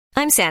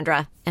I'm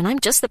Sandra, and I'm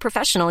just the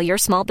professional your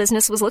small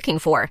business was looking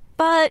for.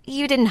 But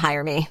you didn't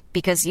hire me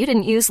because you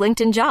didn't use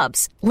LinkedIn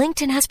Jobs.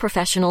 LinkedIn has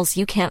professionals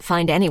you can't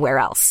find anywhere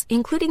else,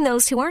 including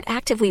those who aren't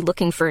actively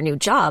looking for a new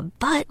job,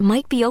 but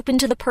might be open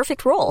to the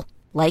perfect role,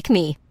 like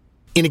me.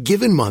 In a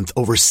given month,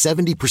 over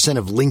 70%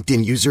 of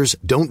LinkedIn users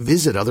don't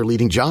visit other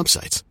leading job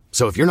sites.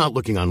 So if you're not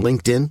looking on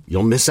LinkedIn,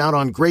 you'll miss out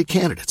on great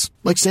candidates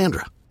like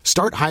Sandra.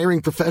 Start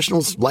hiring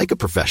professionals like a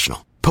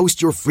professional.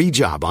 Post your free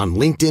job on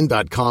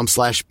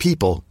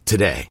linkedin.com/people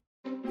today.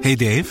 Hey,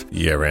 Dave.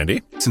 Yeah,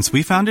 Randy. Since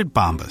we founded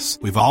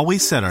Bombas, we've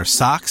always said our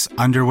socks,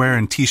 underwear,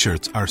 and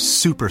T-shirts are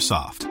super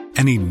soft.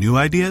 Any new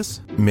ideas?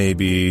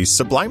 Maybe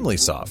sublimely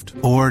soft.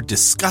 Or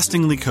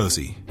disgustingly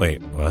cozy.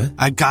 Wait, what?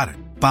 I got it.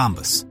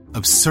 Bombas.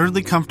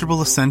 Absurdly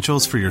comfortable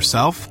essentials for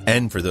yourself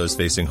and for those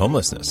facing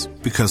homelessness.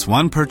 Because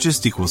one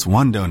purchased equals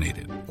one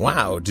donated.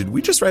 Wow, did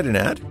we just write an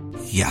ad?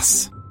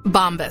 Yes.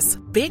 Bombas.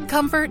 Big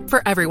comfort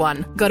for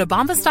everyone. Go to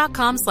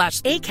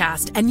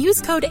bombas.com/ACAST and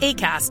use code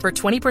ACAST for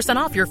 20%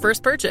 off your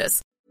first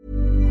purchase.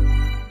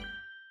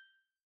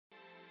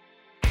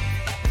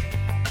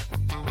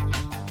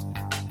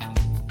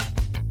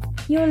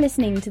 You're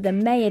listening to the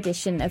May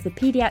edition of the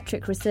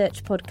Paediatric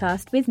Research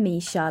Podcast with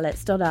me, Charlotte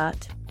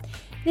Stoddart.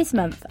 This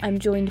month, I'm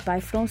joined by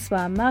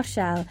François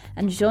Marchal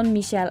and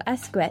Jean-Michel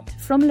Asquet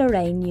from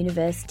Lorraine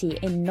University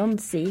in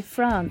Nancy,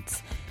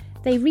 France.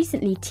 They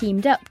recently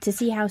teamed up to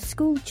see how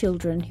school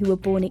children who were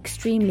born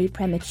extremely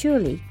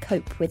prematurely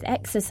cope with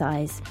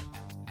exercise.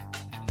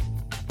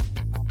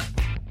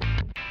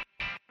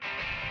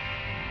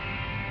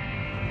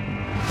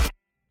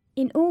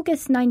 In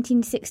August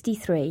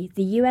 1963,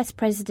 the US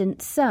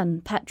President's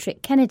son,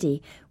 Patrick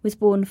Kennedy, was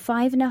born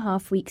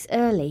 5.5 weeks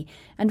early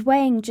and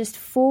weighing just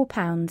 4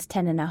 pounds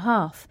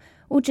 10.5,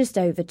 or just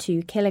over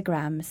 2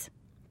 kilograms.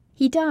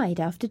 He died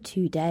after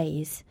 2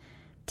 days.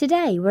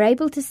 Today, we're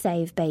able to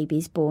save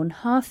babies born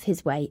half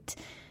his weight.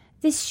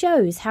 This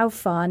shows how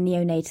far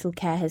neonatal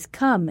care has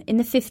come in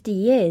the 50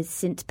 years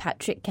since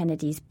Patrick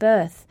Kennedy's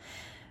birth.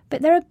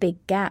 But there are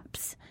big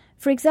gaps.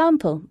 For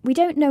example, we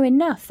don't know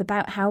enough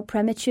about how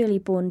prematurely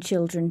born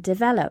children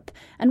develop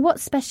and what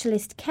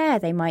specialist care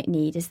they might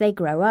need as they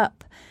grow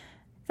up.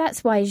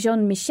 That's why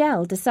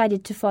Jean-Michel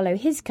decided to follow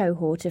his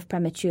cohort of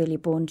prematurely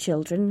born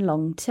children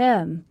long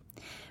term.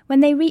 When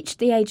they reached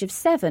the age of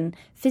 7,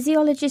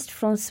 physiologist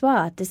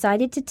François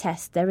decided to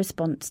test their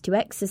response to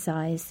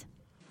exercise.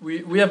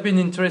 We have been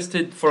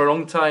interested for a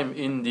long time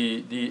in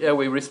the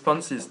airway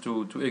responses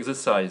to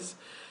exercise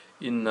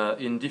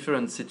in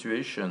different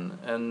situations.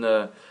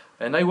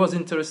 And I was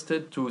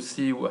interested to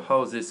see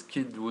how this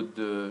kid would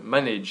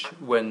manage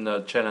when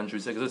challenged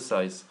with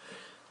exercise,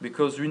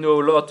 because we know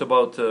a lot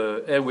about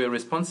airway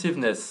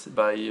responsiveness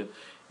by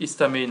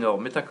histamine or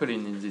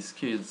methacholine in these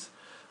kids,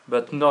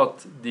 but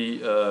not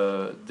the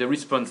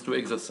response to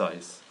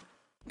exercise.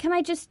 Can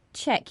I just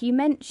check? You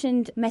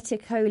mentioned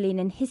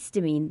methacholine and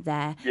histamine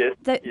there. Yes.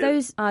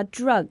 Those are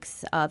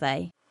drugs, are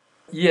they?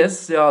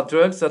 Yes, they are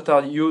drugs that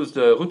are used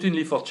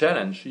routinely for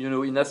challenge. You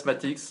know, in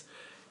asthmatics,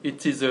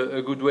 it is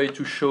a good way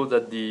to show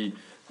that the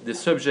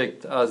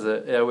subject has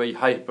airway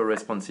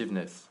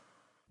hyperresponsiveness.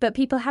 But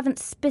people haven't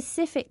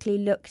specifically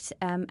looked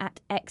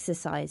at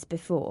exercise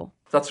before.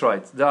 That's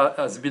right. There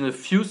has been a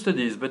few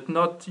studies, but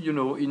not,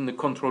 in the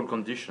controlled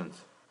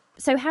conditions.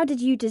 So how did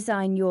you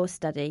design your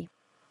study?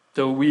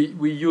 So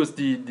we use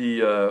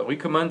the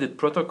recommended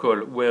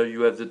protocol where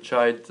you have the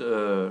child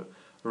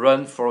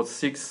run for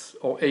 6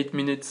 or 8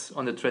 minutes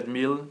on a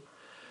treadmill,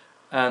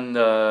 and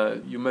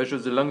you measure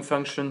the lung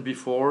function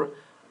before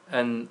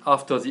and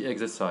after the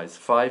exercise,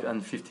 5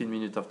 and 15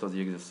 minutes after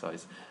the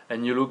exercise.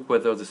 And you look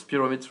whether the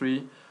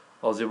spirometry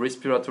or the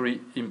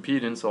respiratory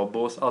impedance or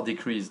both are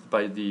decreased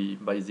by the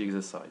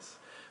exercise,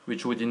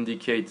 which would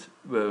indicate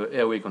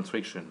airway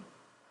constriction.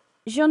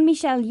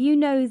 Jean-Michel, you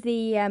know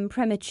the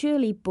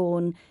prematurely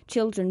born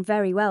children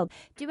very well.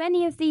 Do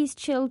any of these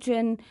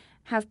children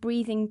have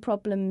breathing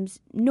problems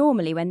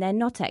normally when they're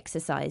not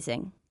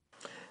exercising?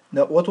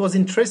 Now, what was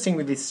interesting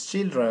with these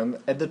children,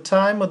 at the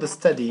time of the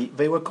study,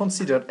 they were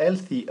considered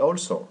healthy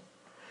also.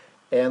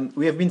 And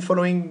we have been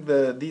following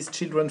these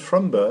children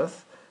from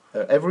birth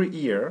every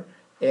year.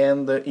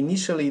 And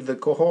initially, the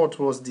cohort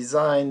was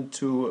designed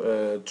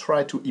to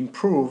try to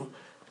improve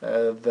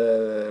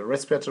the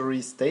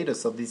respiratory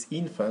status of these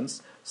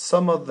infants,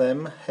 some of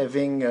them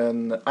having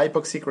an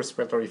hypoxic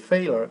respiratory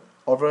failure,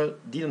 others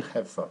didn't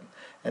have them.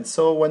 And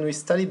so when we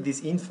studied these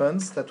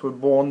infants that were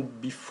born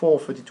before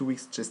 32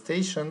 weeks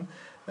gestation,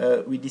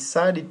 we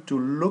decided to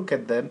look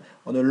at them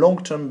on a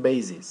long-term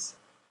basis.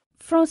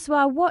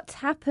 François, what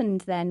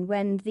happened then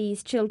when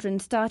these children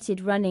started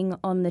running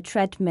on the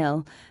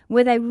treadmill?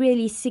 Were there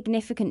really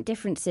significant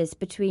differences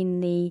between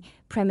the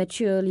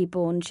prematurely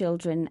born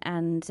children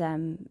and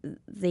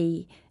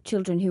the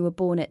children who were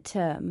born at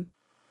term?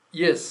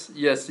 Yes,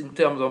 in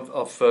terms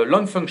of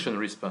lung function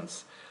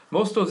response.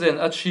 Most of them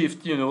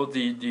achieved,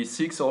 the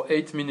 6 or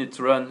 8 minute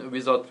run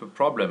without a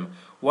problem.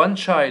 One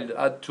child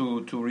had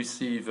to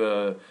receive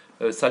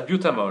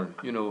salbutamol,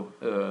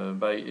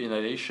 by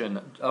inhalation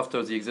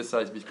after the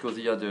exercise because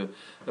he had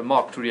a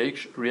marked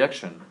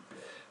reaction.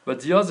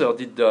 but the other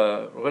did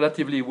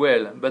relatively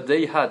well, but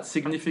they had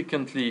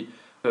significantly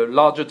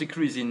larger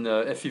decrease in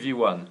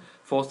FEV1,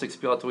 forced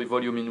expiratory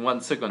volume in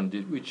 1 second,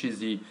 which is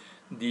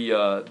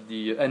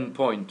the end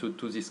point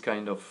to this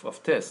kind of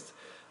test,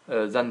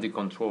 than the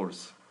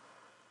controls.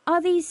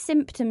 Are these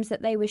symptoms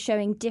that they were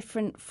showing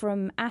different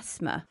from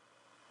asthma?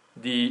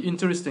 The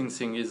interesting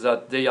thing is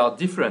that they are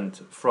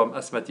different from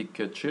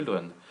asthmatic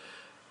children.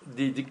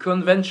 The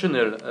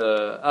conventional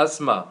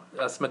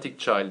asthmatic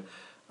child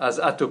has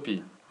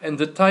atopy. And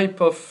the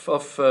type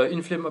of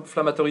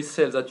inflammatory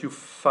cells that you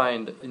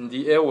find in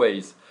the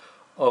airways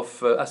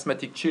of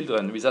asthmatic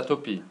children with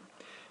atopy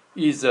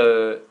is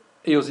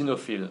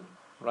eosinophil,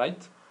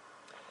 right?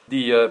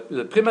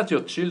 The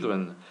premature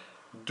children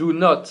do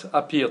not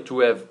appear to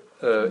have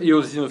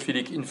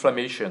eosinophilic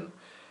inflammation.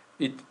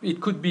 It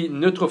could be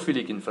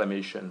neutrophilic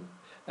inflammation.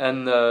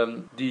 And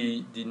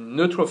the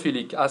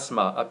neutrophilic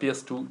asthma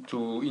appears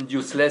to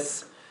induce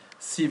less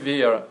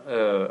severe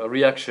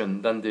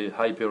reaction than the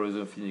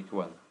hypereosinophilic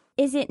one.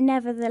 Is it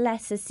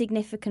nevertheless a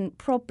significant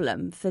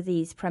problem for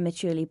these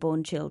prematurely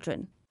born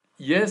children?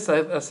 Yes,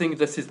 I think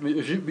this is.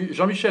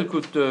 Jean-Michel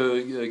could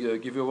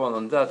give you one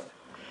on that.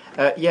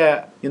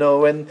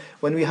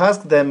 When we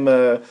ask them,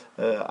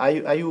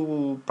 are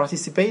you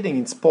participating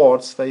in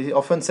sports, they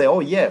often say,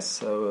 oh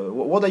yes,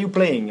 what are you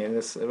playing?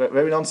 And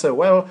they will answer,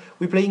 well,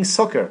 we're playing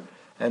soccer.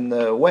 And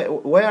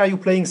where are you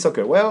playing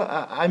soccer? Well,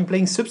 I'm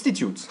playing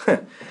substitutes.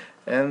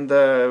 And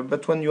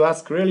but when you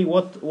ask really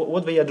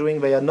what they are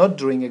doing, they are not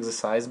doing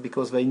exercise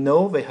because they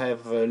know they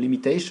have a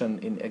limitation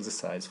in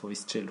exercise for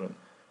these children.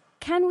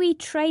 Can we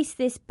trace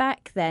this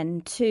back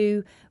then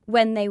to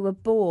when they were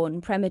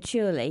born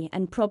prematurely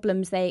and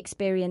problems they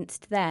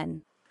experienced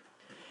then?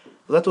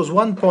 That was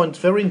one point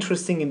very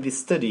interesting in this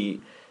study.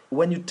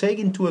 When you take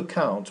into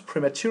account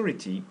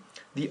prematurity,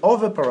 the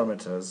other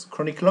parameters,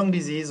 chronic lung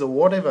disease or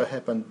whatever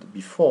happened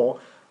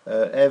before,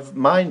 have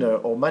minor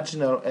or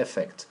marginal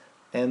effect.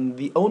 And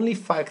the only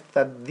fact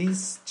that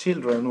these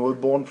children were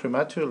born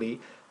prematurely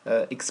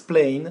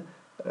explain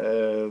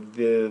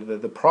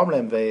the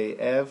problem they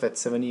have at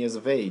 7 years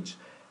of age.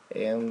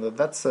 And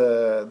that's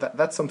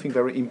something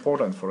very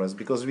important for us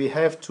because we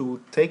have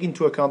to take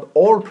into account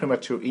all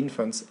premature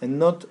infants and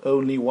not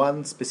only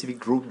one specific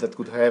group that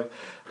could have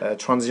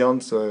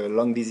transient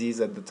lung disease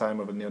at the time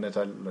of a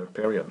neonatal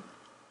period.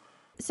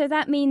 So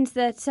that means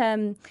that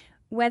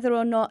whether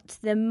or not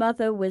the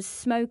mother was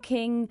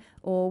smoking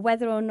or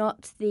whether or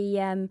not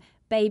the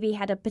baby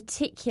had a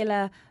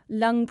particular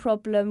lung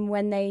problem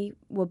when they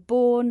were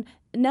born,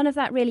 none of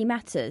that really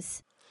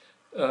matters.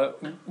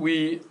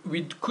 We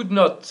could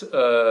not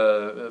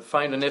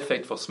find an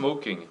effect for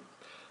smoking,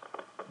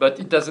 but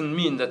it doesn't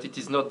mean that it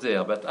is not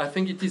there. But I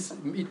think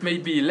it may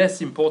be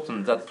less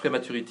important than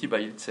prematurity by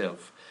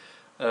itself.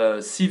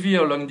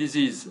 Severe lung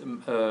disease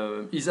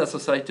is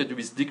associated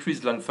with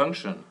decreased lung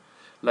function,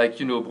 like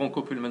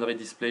bronchopulmonary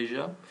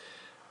dysplasia,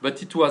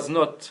 but it was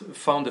not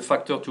found a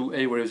factor to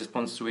airway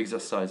response to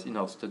exercise in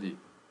our study.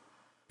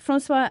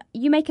 François,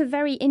 you make a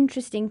very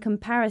interesting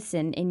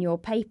comparison in your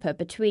paper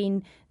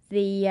between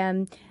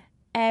the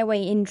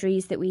airway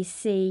injuries that we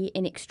see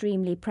in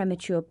extremely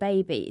premature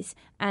babies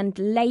and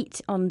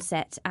late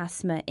onset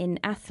asthma in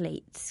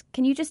athletes.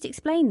 Can you just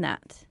explain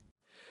that?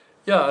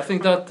 Yeah, I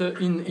think that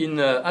in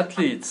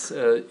athletes,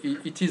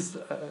 it is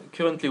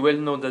currently well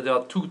known that there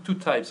are two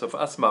types of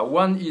asthma.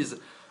 One is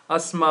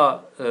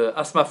asthma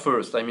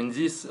first. I mean,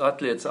 these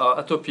athletes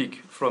are atopic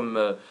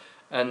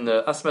and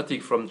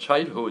asthmatic from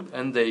childhood,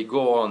 and they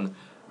go on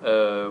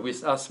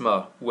with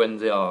asthma when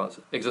they are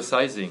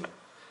exercising.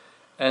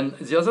 And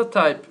the other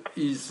type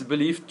is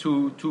believed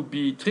to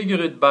be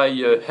triggered by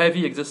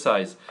heavy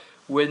exercise.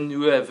 When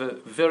you have a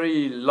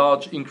very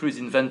large increase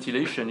in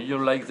ventilation,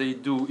 like they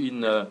do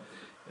in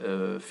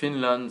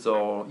Finland,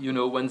 or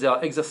when they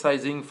are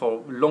exercising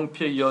for long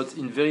periods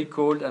in very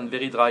cold and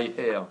very dry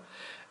air.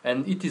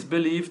 And it is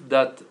believed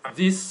that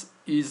this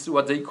is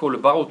what they call a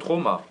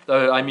barotrauma,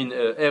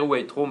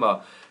 airway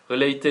trauma,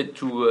 related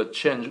to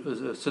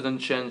a sudden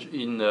change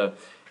in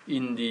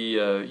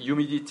the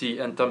humidity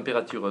and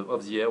temperature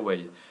of the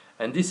airway.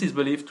 And this is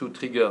believed to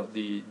trigger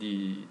the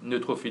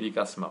neutrophilic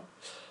asthma.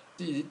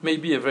 It may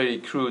be a very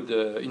crude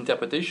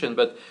interpretation,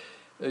 but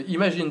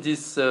imagine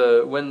this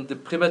when the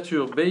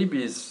premature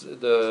babies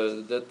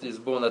that is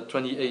born at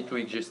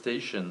 28-week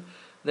gestation,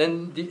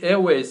 then the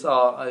airways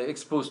are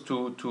exposed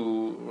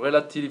to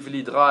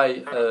relatively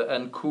dry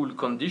and cool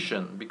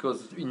condition,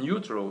 because in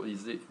utero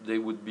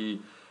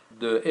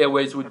the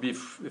airways would be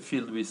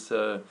filled with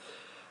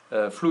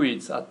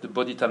fluids at the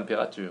body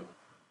temperature.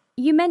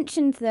 You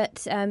mentioned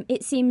that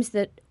it seems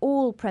that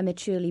all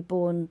prematurely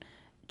born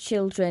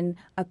children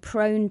are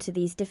prone to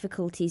these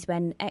difficulties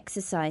when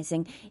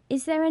exercising.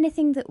 Is there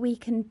anything that we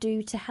can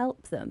do to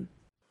help them?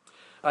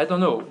 I don't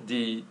know.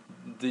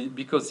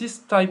 Because this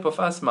type of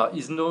asthma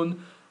is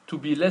known to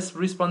be less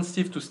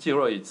responsive to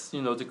steroids.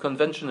 The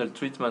conventional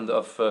treatment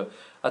of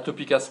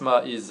atopic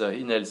asthma is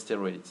inhaled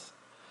steroids.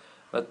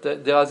 But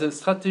there are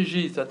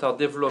strategies that are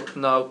developed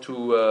now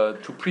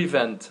to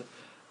prevent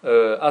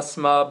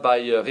asthma by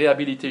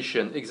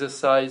rehabilitation,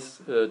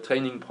 exercise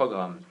training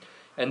program.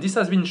 And this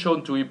has been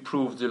shown to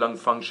improve the lung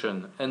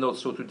function and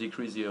also to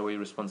decrease the airway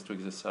response to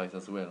exercise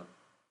as well.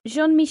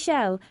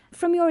 Jean-Michel,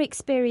 from your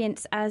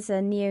experience as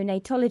a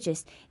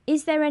neonatologist,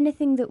 is there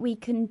anything that we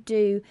can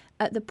do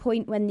at the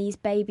point when these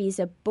babies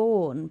are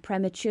born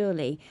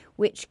prematurely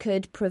which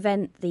could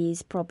prevent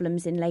these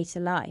problems in later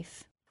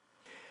life?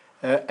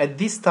 At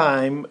this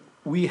time,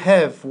 we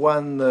have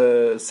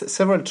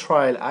several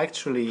trials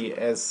actually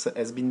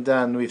has been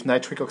done with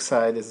nitric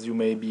oxide, as you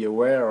may be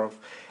aware of.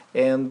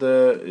 And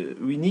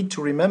we need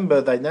to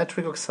remember that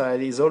nitric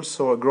oxide is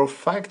also a growth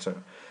factor.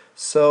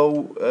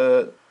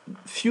 So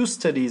few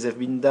studies have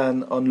been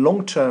done on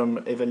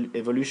long-term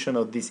evolution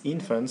of these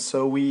infants.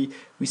 So we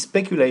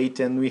speculate,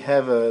 and we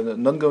have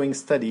an ongoing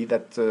study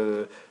that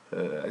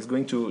is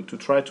going to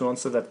try to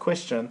answer that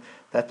question,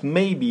 that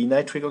maybe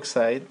nitric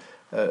oxide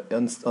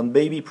on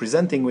baby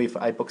presenting with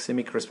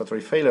hypoxemic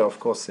respiratory failure, of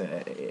course,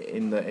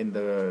 in the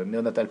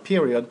neonatal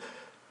period,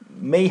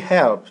 may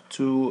help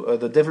to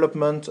the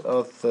development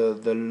of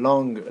the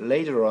lung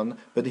later on.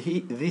 But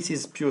this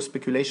is pure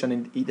speculation,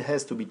 and it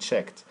has to be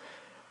checked.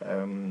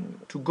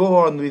 To go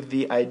on with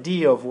the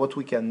idea of what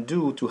we can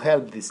do to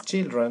help these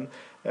children,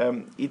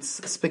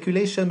 it's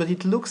speculation, but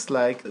it looks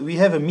like we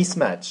have a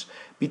mismatch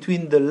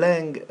between the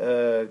lung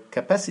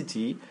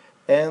capacity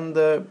and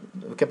the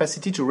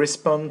capacity to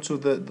respond to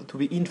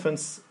the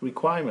infant's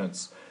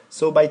requirements.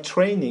 So by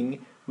training,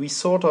 we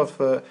sort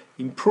of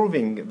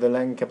improving the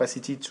lung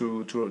capacity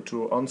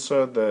to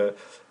answer the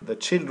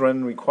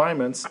children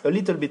requirements, a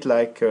little bit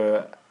like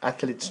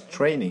athlete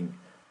training.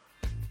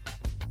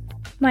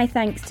 My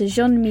thanks to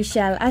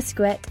Jean-Michel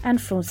Asquet and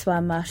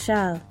François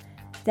Marchal.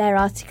 Their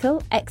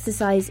article,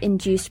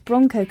 Exercise-Induced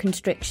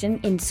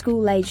Bronchoconstriction in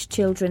School-Aged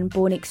Children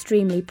Born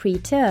Extremely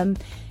Preterm,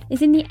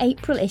 is in the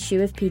April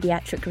issue of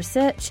Paediatric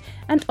Research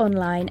and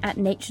online at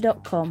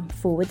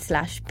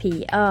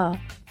nature.com/PR.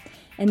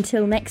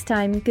 Until next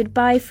time,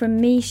 goodbye from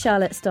me,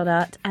 Charlotte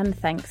Stoddart, and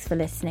thanks for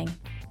listening.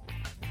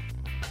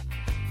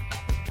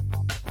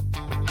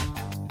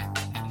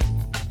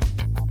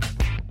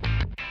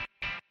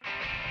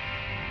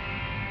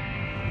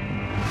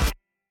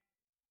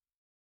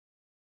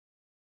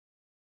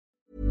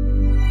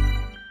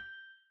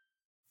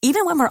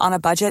 Even when we're on a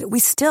budget, we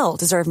still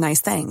deserve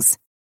nice things.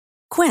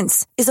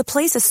 Quince is a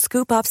place to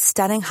scoop up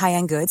stunning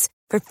high-end goods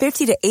for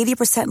 50 to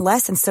 80%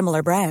 less than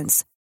similar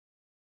brands.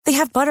 They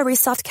have buttery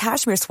soft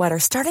cashmere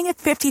sweaters starting at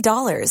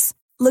 $50,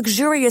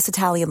 luxurious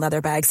Italian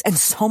leather bags, and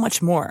so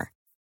much more.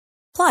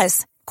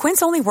 Plus,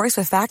 Quince only works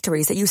with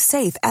factories that use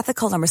safe,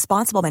 ethical, and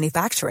responsible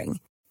manufacturing.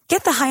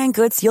 Get the high-end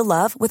goods you'll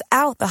love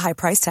without the high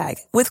price tag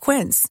with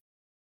Quince.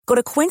 Go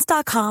to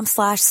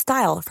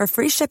quince.com/style for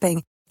free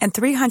shipping and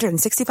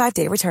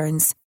 365-day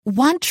returns.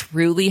 Want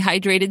truly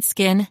hydrated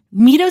skin?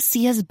 Meet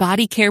Osea's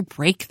Body Care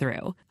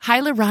Breakthrough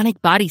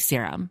Hyaluronic Body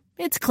Serum.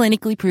 It's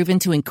clinically proven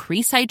to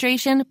increase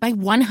hydration by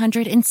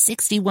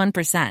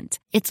 161%.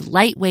 It's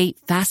lightweight,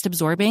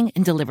 fast-absorbing,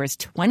 and delivers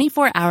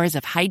 24 hours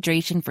of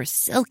hydration for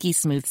silky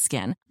smooth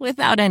skin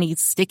without any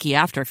sticky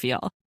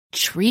afterfeel.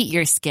 Treat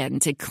your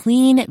skin to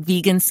clean,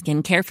 vegan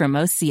skincare from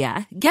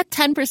Osea. Get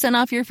 10%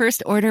 off your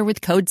first order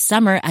with code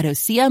SUMMER at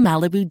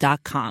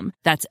OseaMalibu.com.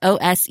 That's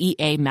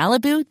OSEA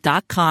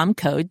Malibu.com,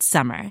 code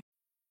SUMMER.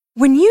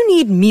 When you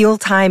need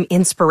mealtime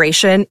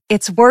inspiration,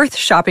 it's worth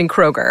shopping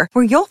Kroger,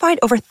 where you'll find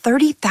over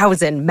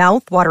 30,000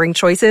 mouth-watering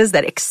choices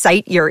that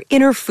excite your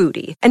inner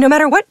foodie. And no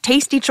matter what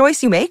tasty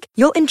choice you make,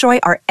 you'll enjoy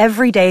our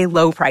everyday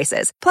low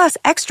prices, plus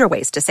extra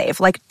ways to save,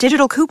 like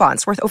digital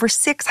coupons worth over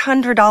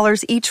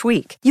 $600 each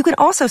week. You can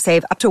also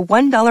save up to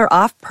 $1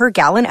 off per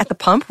gallon at the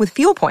pump with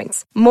fuel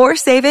points. More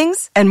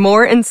savings and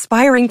more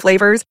inspiring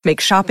flavors make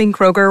shopping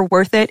Kroger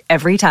worth it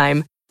every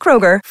time.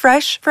 Kroger,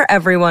 fresh for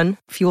everyone.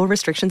 Fuel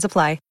restrictions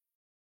apply.